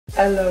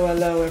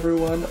Hello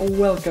everyone,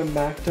 welcome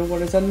back to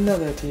what is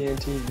another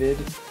TNT vid.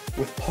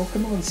 With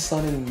Pokemon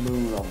Sun and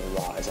Moon on the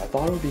rise, I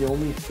thought it would be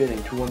only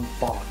fitting to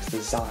unbox the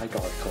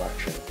Zygarde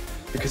collection.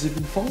 Because if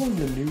you've been following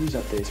the news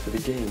updates for the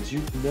games, you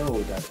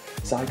know that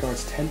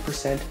Zygarde's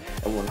 10%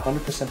 and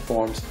 100%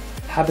 forms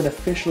have been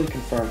officially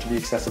confirmed to be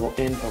accessible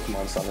in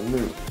Pokemon Sun and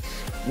Moon.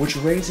 Which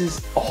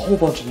raises a whole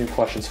bunch of new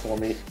questions for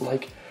me,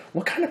 like,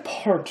 what kind of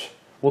part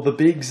will the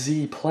Big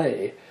Z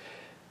play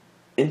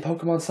in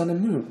Pokemon Sun and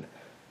Moon?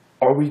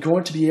 Are we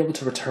going to be able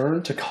to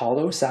return to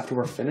Kalos after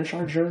we finish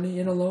our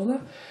journey in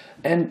Alola?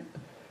 And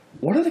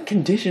what are the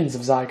conditions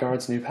of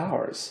Zygarde's new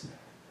powers?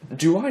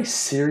 Do I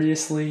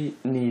seriously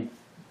need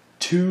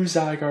 2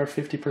 Zygarde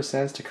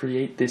 50% to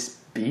create this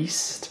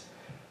beast?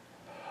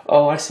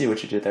 Oh, I see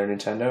what you did there,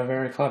 Nintendo.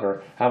 Very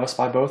clever. Have us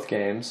buy both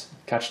games,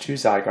 catch 2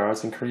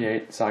 Zygardes, and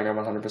create Zygarde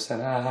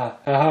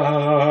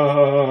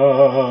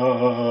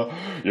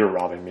 100%. You're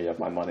robbing me of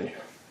my money.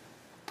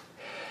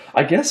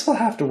 I guess we'll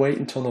have to wait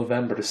until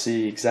November to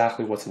see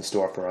exactly what's in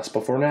store for us,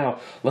 but for now,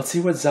 let's see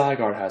what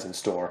Zygarde has in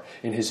store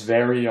in his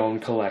very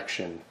own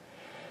collection.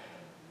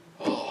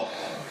 Oh,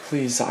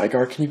 please,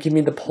 Zygarde, can you give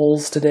me the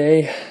pulls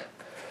today?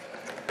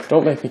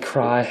 Don't make me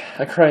cry.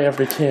 I cry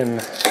every Kim.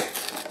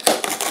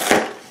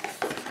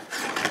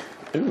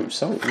 Ooh,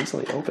 so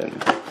easily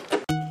opened.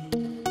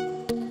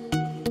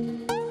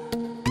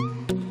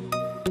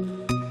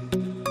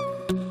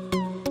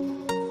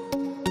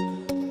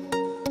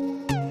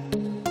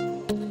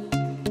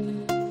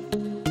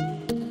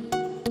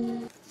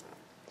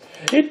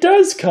 It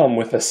does come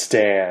with a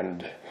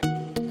stand.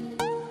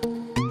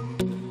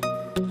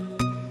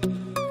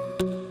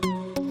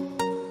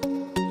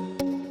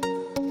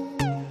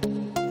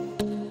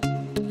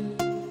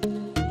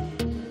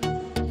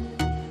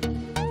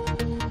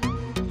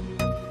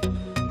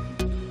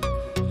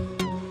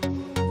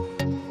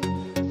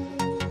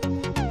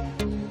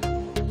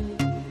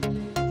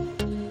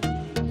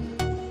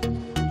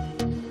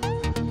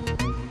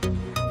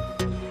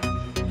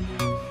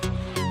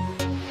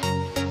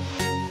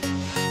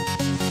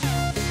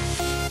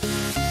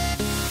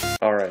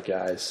 Alright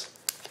guys,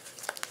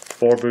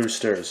 4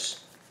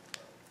 boosters,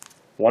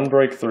 1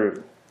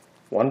 breakthrough,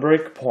 1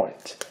 break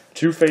point,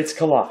 2 fates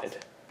collide,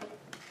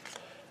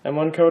 and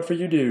 1 code for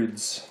you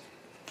dudes.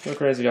 Go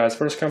crazy guys,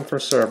 first come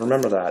first serve,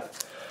 remember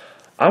that.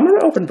 I'm going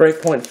to open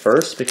breakpoint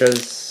first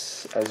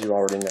because, as you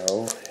already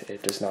know,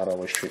 it does not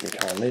always treat me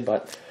kindly,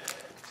 but,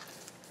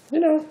 you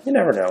know, you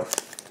never know.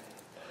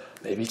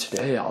 Maybe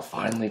today I'll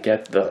finally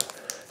get the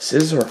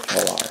scissor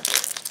full art.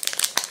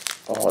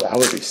 Oh, that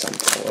would be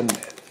something, wouldn't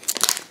it?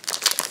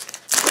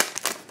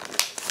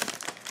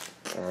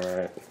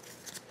 Alright.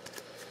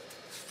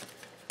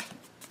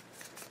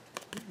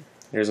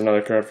 Here's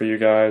another card for you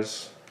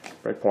guys.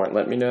 Breakpoint,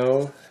 let me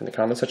know in the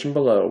comment section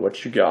below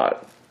what you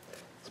got.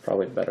 It's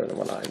probably better than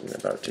what I'm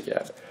about to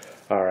get.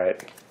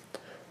 Alright.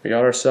 We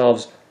got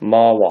ourselves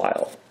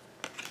Mawile.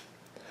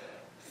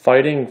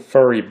 Fighting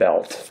Furry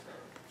Belt.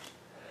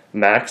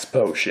 Max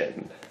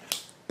Potion.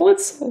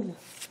 Blitzel.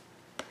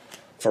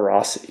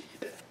 Ferocity.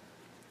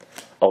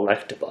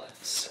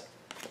 Electabuzz.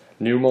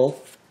 Numel.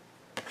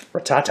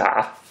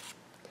 Rattata.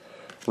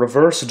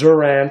 Reverse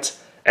Durant,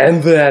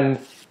 and then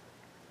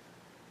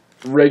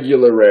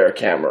regular rare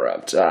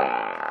Camerupt.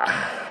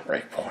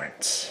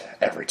 Breakpoint.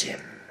 Every team.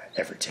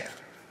 I could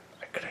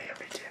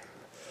every team.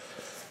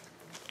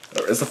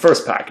 It's the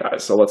first pack,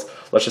 guys, so let's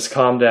just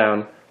calm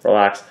down,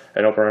 relax,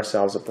 and open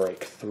ourselves a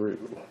breakthrough.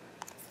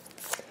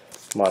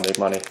 Come on, big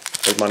money.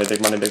 Big money,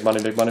 big money, big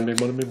money, big money, big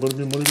money, big money,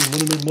 big money, big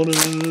money, big money.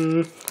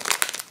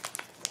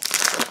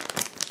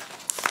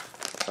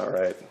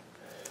 Alright.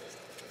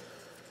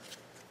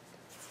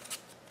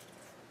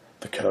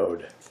 The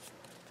code.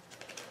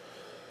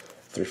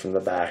 3 from the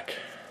back.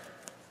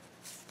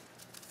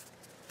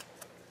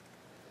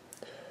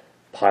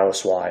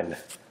 Piloswine.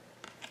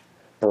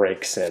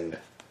 Breaks in.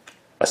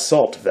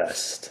 Assault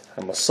Vest.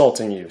 I'm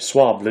assaulting you.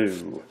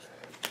 Swablu.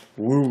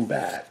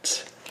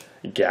 Woobat.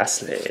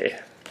 Ghastly.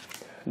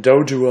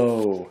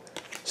 Doduo.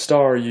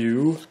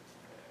 Staryu.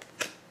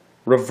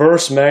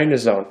 Reverse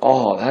Magnezone.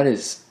 Oh, that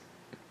is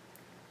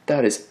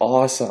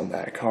awesome,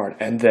 that card.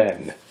 And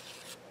then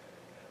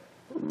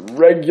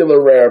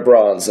regular rare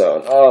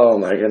Bronzone. Oh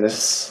my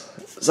goodness.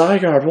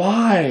 Zygarde,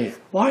 why?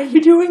 Why are you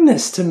doing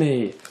this to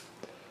me?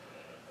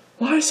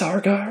 Why,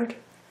 Zygarde?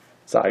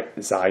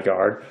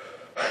 Zygarde.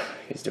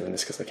 He's doing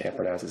this because I can't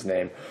pronounce his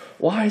name.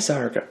 Why,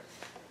 Zygarde?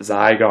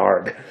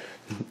 Zygarde.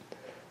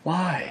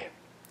 Why?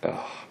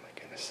 Oh my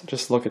goodness.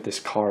 Just look at this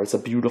card. It's a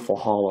beautiful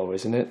holo,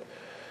 isn't it?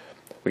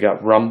 We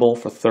got Rumble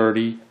for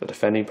 30. The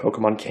defending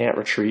Pokemon can't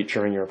retreat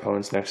during your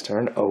opponent's next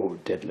turn. Oh,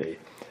 diddly.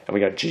 And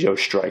we got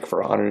Geostrike for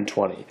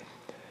 120.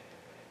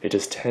 It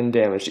does 10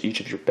 damage to each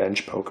of your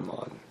bench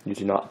Pokemon. You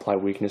do not apply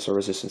weakness or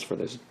resistance for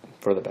the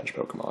bench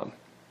Pokemon.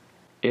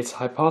 It's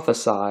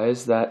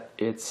hypothesized that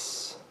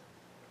it's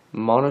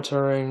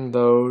monitoring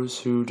those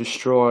who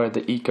destroy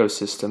the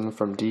ecosystem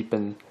from deep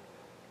in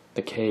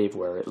the cave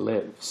where it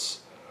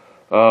lives.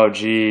 Oh,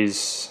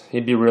 geez.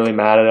 He'd be really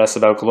mad at us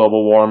about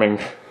global warming.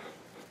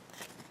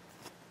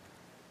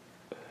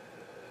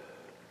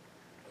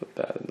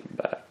 put that in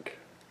the back.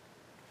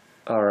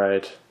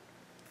 Alright.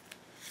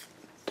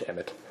 Damn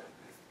it.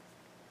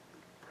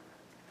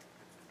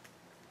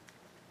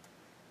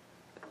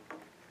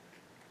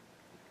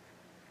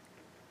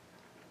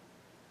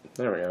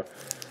 There we go.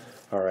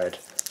 Alright.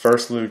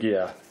 First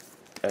Lugia,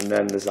 and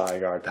then the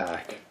Zygarde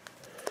pack.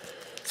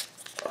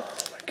 Oh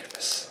my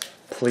goodness.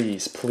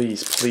 Please,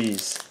 please,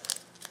 please.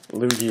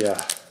 Lugia.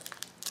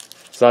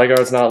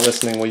 Zygarde's not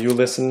listening. Will you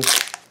listen?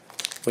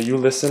 Will you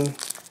listen?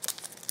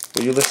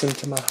 Will you listen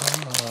to my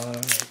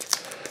heart?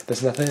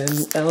 There's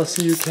nothing else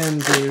you can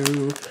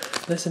do.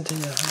 Listen to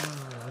your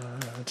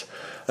heart.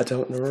 I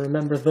don't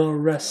remember the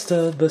rest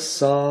of the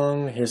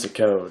song. Here's a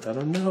code. I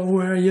don't know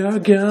where you're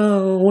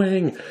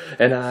going,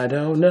 and I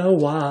don't know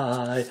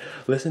why.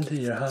 Listen to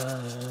your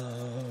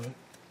heart.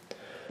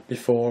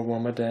 Before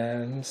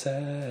Wormadam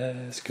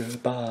says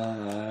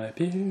goodbye,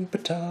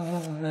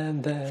 Pupitar,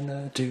 and then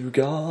a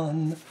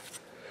Dewgong,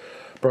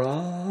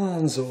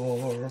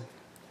 Bronzor,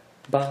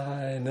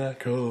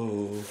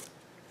 Binacle,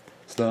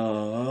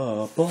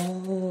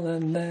 Snubbull,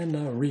 and then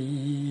a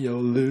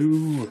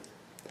Riolu,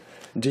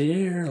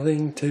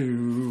 Deerling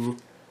too,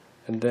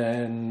 and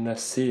then a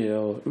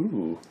Seal,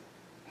 ooh,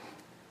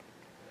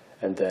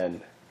 and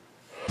then,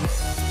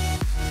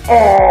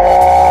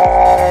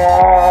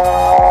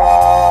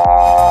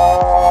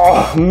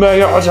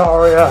 Mega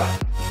Altaria!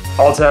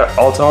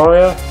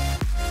 Altaria!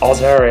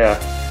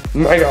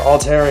 Mega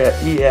Altaria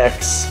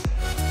EX!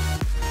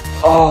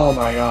 Oh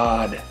my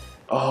god!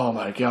 Oh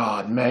my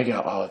god!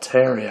 Mega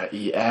Altaria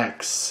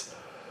EX!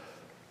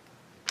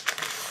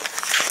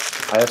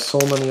 I have so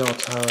many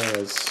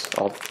Altarias.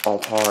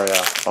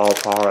 Altaria.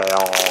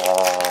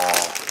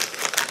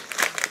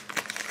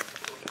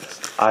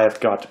 I have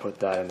got to put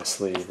that in the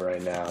sleeve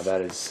right now.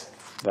 That is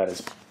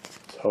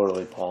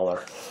totally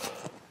baller.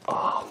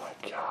 Oh my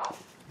god.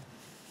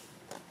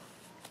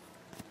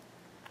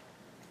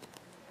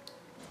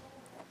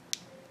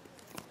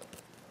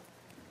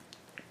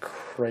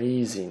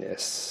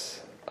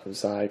 Craziness of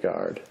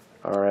Zygarde.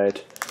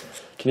 Alright.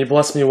 Can you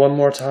bless me one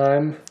more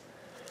time?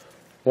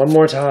 One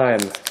more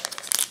time.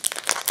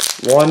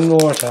 One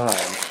more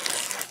time.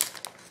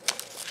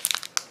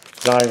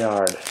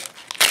 Zygarde.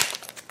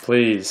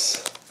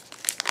 Please.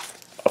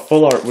 A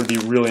full art would be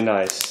really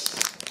nice.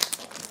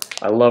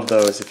 I love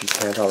those if you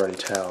can't already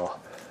tell.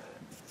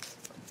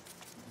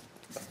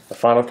 The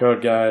final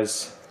code,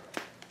 guys.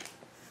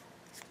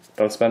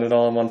 Don't spend it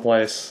all in one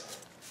place.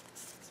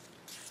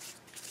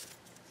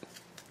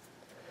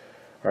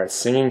 Alright,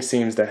 singing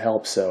seems to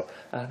help, so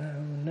I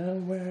don't know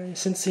where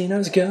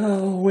Cincino's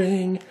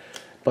going,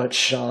 but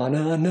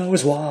Shauna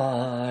knows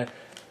why.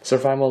 So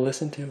if I will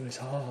listen to his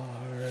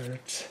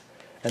heart,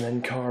 and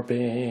then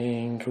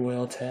Carbink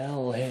will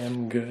tell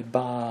him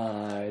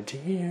goodbye.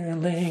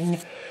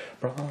 Deerling,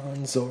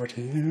 Bronzor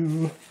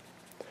too,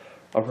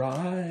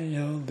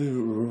 Riolu,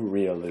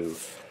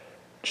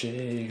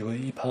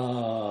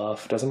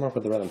 Jigglypuff, doesn't work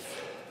with the rhythm.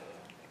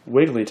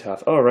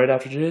 Wigglytuff, oh, right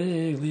after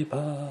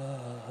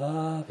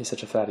Jigglypuff, he's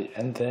such a fatty.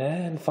 And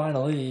then,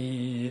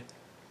 finally,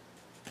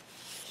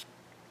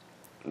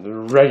 the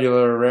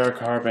regular rare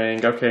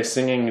Carbink. Okay,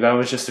 singing, that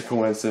was just a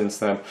coincidence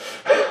then.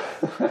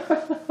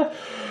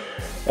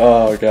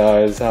 Oh,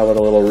 guys, how about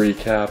a little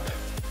recap?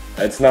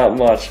 It's not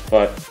much,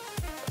 but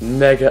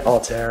Mega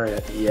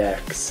Altaria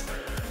EX.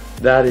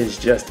 That is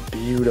just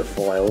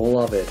beautiful, I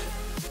love it.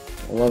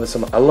 I love it so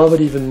much. I love it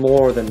even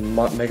more than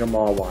Mega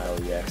Mawile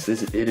EX.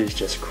 It is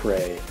just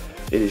cray.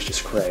 It is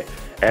just cray.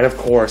 And of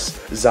course,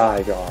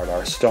 Zygarde,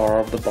 our star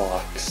of the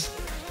box.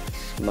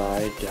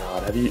 My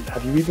god,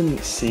 have you even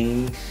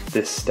seen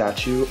this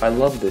statue? I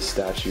love this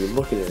statue.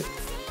 Look at it.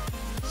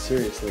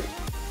 Seriously.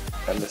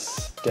 And the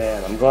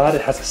stand. I'm glad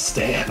it has a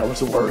stand. I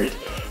was worried.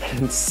 I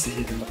didn't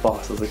see it in the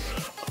box. I was like,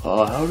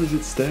 how does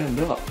it stand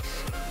up?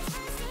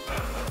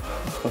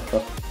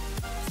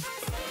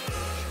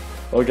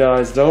 Well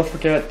guys, don't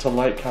forget to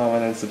like,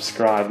 comment, and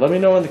subscribe. Let me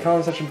know in the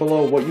comment section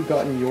below what you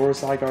got in your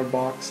Zygarde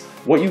box,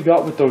 what you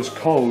got with those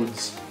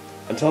codes.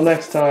 Until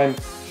next time,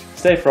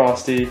 stay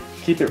frosty,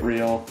 keep it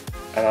real,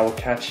 and I will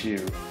catch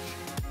you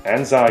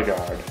and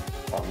Zygarde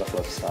on the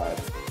flip side.